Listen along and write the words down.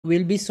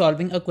We'll be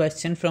solving a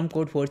question from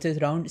Codeforces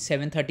round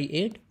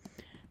 738,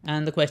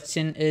 and the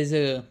question is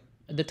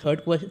the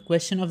third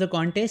question of the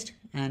contest,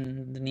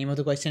 and the name of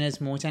the question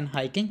is Mocha and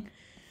hiking.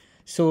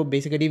 So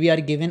basically, we are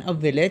given a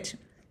village,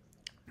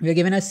 we are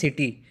given a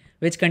city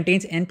which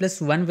contains n plus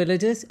 1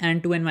 villages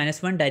and 2n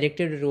minus 1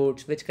 directed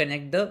roads which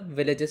connect the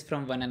villages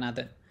from one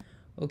another.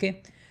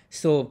 Okay,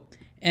 so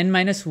n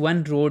minus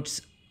 1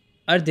 roads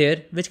are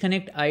there which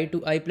connect I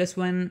to I plus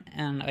 1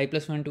 and I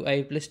plus 1 to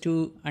I plus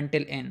 2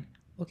 until n.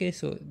 Okay,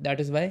 so that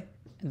is why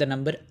the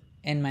number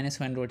n minus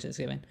 1 roads is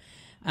given,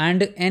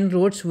 and n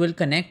roads will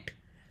connect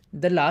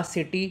the last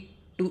city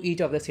to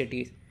each of the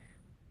cities.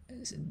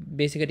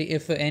 Basically,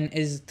 if n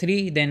is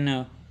 3,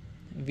 then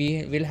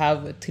we will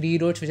have 3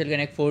 roads which will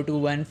connect 4 to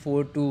 1,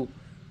 4 to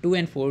 2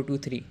 and 4 to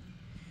 3.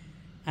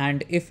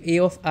 And if a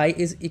of I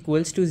is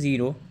equals to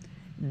 0,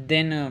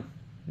 then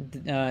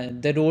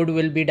the road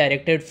will be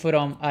directed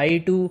from I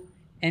to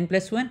n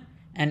plus 1,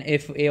 and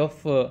if a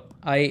of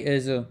I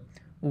is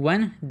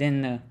 1,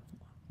 then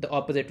the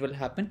opposite will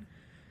happen.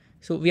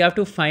 So we have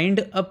to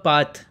find a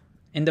path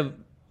in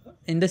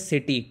the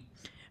city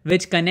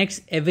which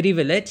connects every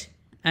village,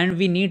 and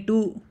we need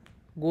to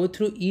go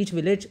through each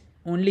village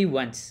only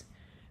once.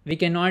 We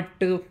cannot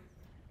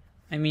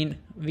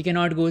we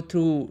cannot go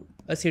through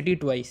a city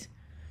twice.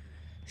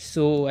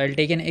 So I'll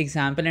take an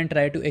example and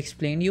try to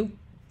explain you.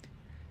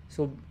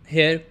 So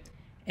here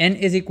n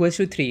is equals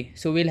to 3,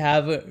 so we'll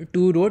have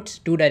two roads,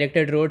 two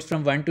directed roads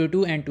from 1 to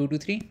 2 and 2 to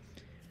 3,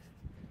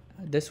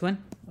 this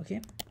one. Okay,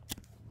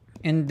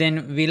 and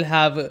then we'll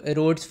have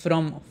roads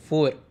from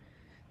 4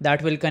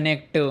 that will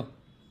connect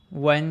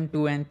 1,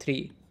 2 and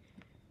 3.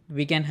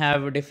 We can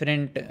have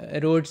different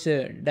roads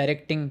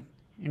directing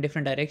in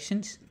different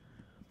directions.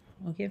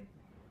 Okay,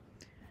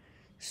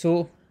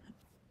 so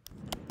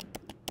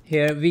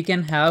here we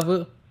can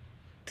have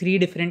 3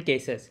 different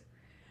cases.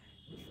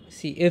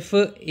 See, if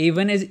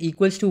a1 is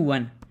equals to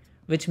 1,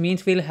 which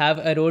means we'll have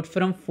a road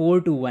from 4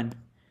 to 1,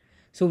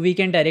 so we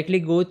can directly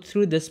go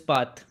through this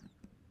path.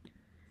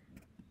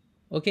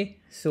 Okay,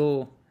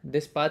 so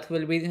this path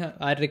will be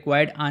our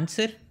required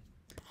answer.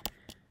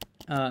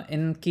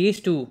 In case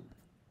 2,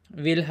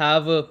 we'll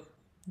have a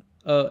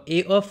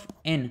of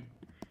n,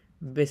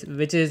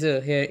 which is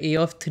here a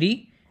of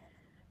 3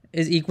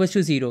 is equals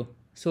to 0.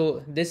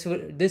 So this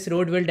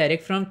road will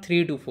direct from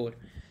 3 to 4.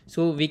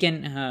 So we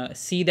can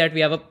see that we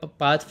have a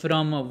path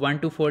from 1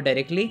 to 4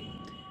 directly.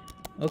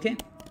 Okay,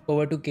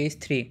 over to case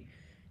 3.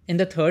 In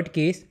the third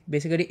case,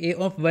 basically a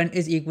of 1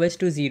 is equals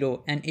to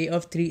 0 and a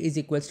of 3 is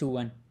equals to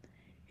 1.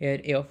 Here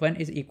a of 1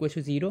 is equals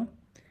to 0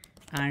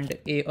 and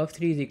a of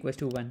 3 is equals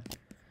to 1.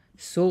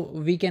 So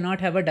we cannot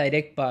have a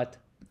direct path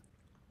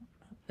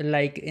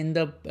like in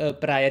the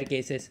prior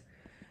cases.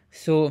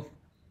 So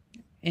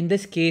in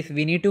this case,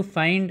 we need to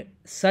find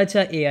such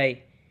a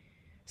AI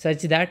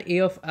such that a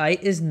of I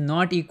is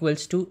not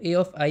equals to a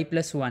of I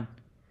plus 1.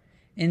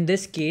 In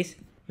this case,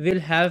 we'll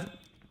have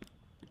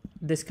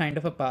this kind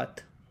of a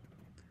path,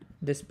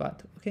 this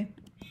path. Okay,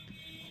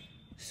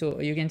 so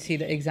you can see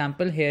the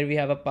example here. We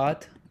have a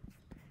path,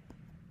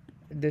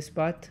 this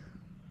path,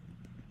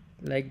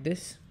 like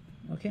this.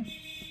 Okay,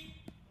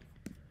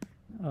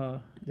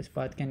 this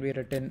path can be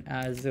written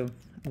as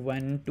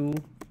 1 2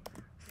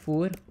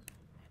 4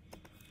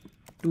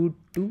 2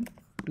 2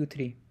 2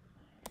 3.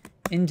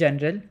 In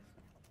general,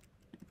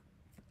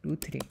 2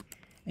 3.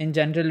 In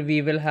general,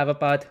 we will have a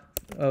path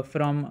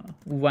from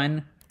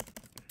 1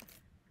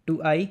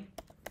 to I,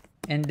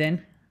 and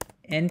then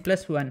n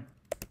plus 1,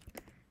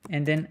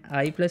 and then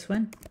I plus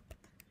 1,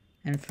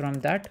 and from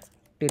that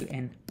till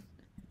n.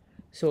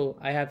 So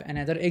I have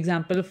another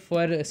example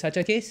for such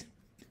a case.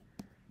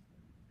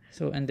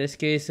 So in this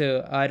case,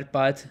 our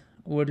path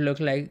would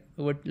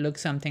look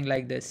something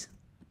like this.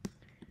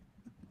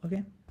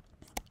 Okay,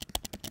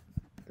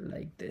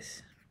 like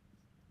this.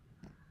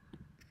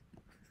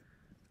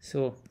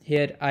 So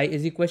here I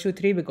is equals to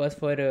 3, because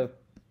for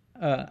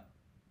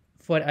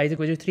I is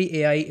equals to 3,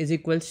 ai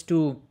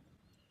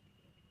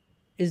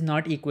is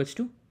not equals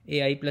to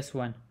ai plus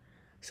 1.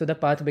 So the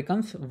path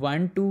becomes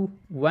 1 to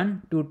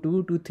 1 to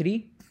 2 to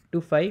 3 to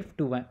 5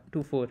 to 1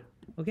 to 4.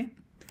 Okay,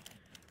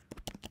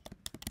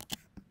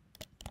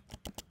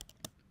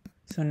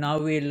 so now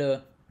we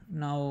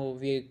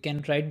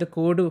can write the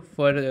code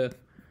for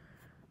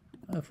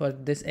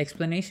this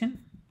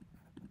explanation.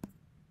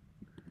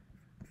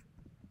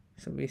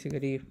 So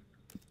basically,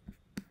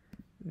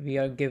 we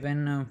are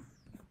given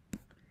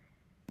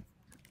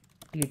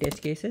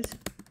t-test cases,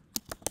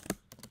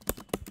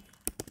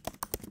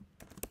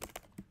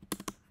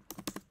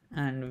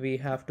 and we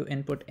have to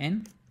input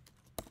n,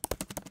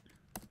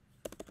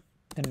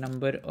 the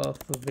number of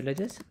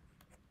villages,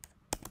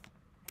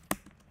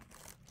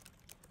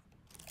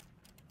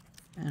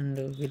 and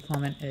we'll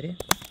form an array.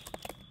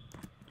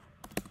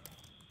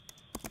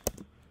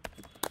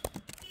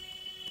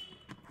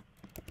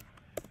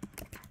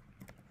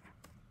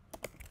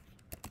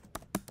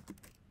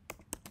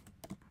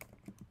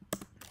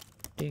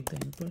 Take the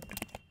input.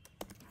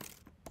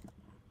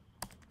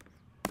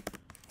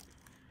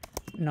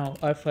 Now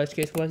our first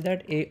case was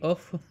that a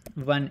of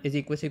 1 is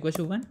equals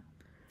to 1.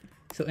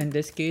 So in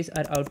this case,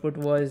 our output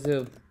was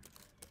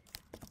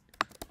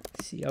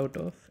C out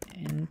of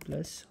n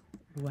plus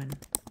 1.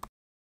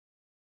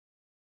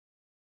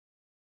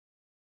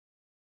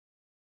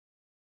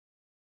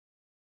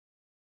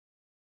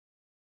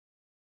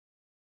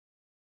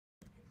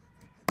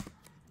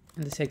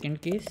 In the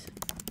second case,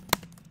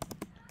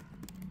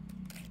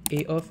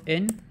 a of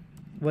n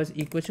was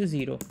equal to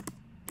 0.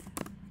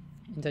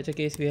 In such a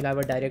case, we will have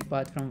a direct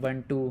path from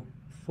 1 to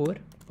 4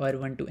 or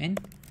 1 to n.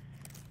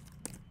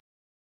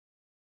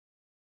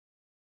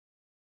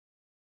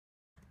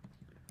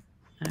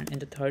 And in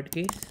the third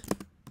case,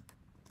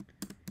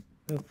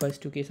 the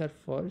first two cases are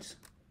false.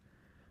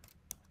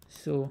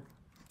 So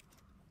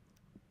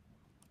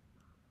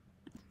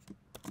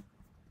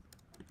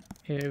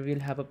here we'll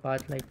have a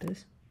path like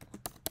this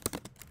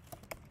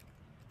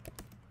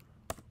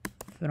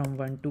from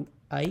 1 to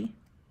I.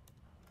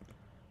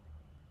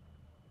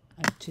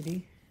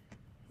 Actually,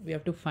 we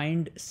have to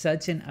find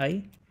such an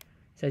I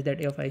such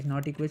that a of I is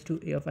not equal to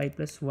a of I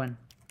plus 1.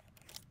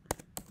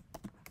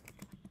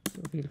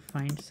 So we'll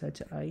find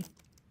such I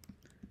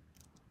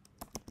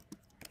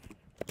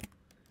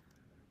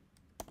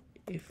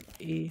if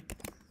a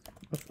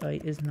of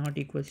I is not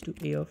equal to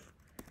a of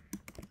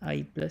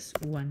I plus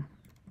 1.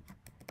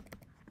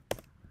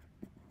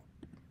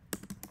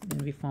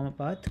 Then we form a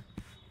path.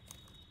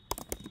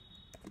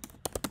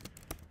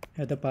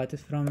 Here the path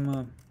is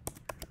from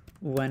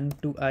 1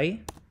 to I.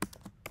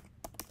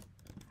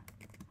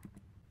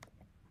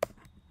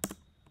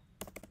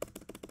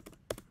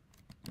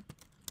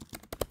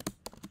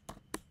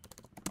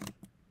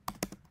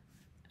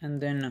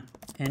 And then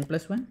n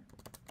plus 1.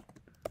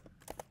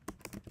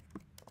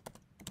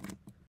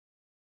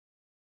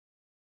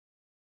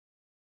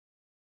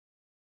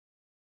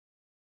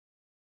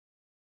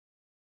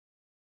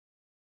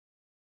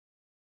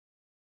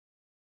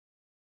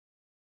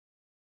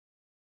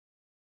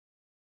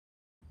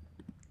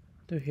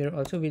 So here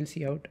also we'll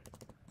see out,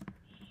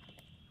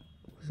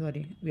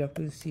 we have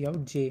to see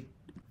out j.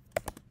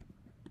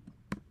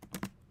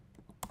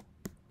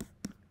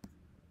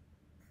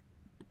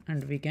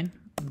 And we can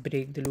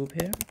break the loop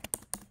here.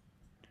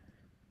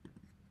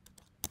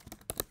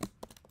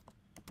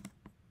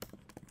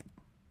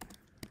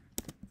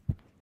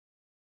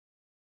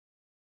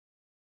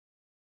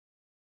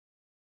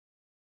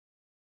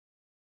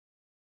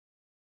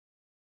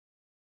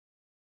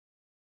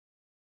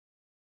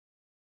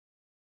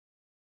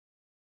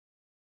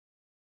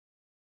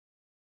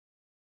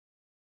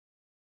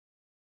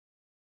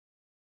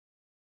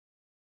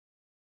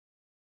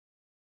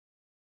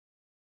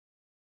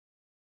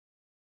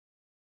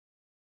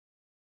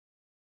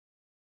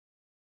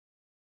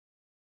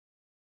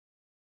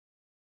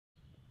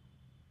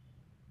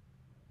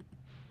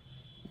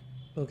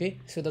 Okay,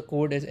 so the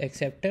code is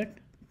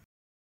accepted.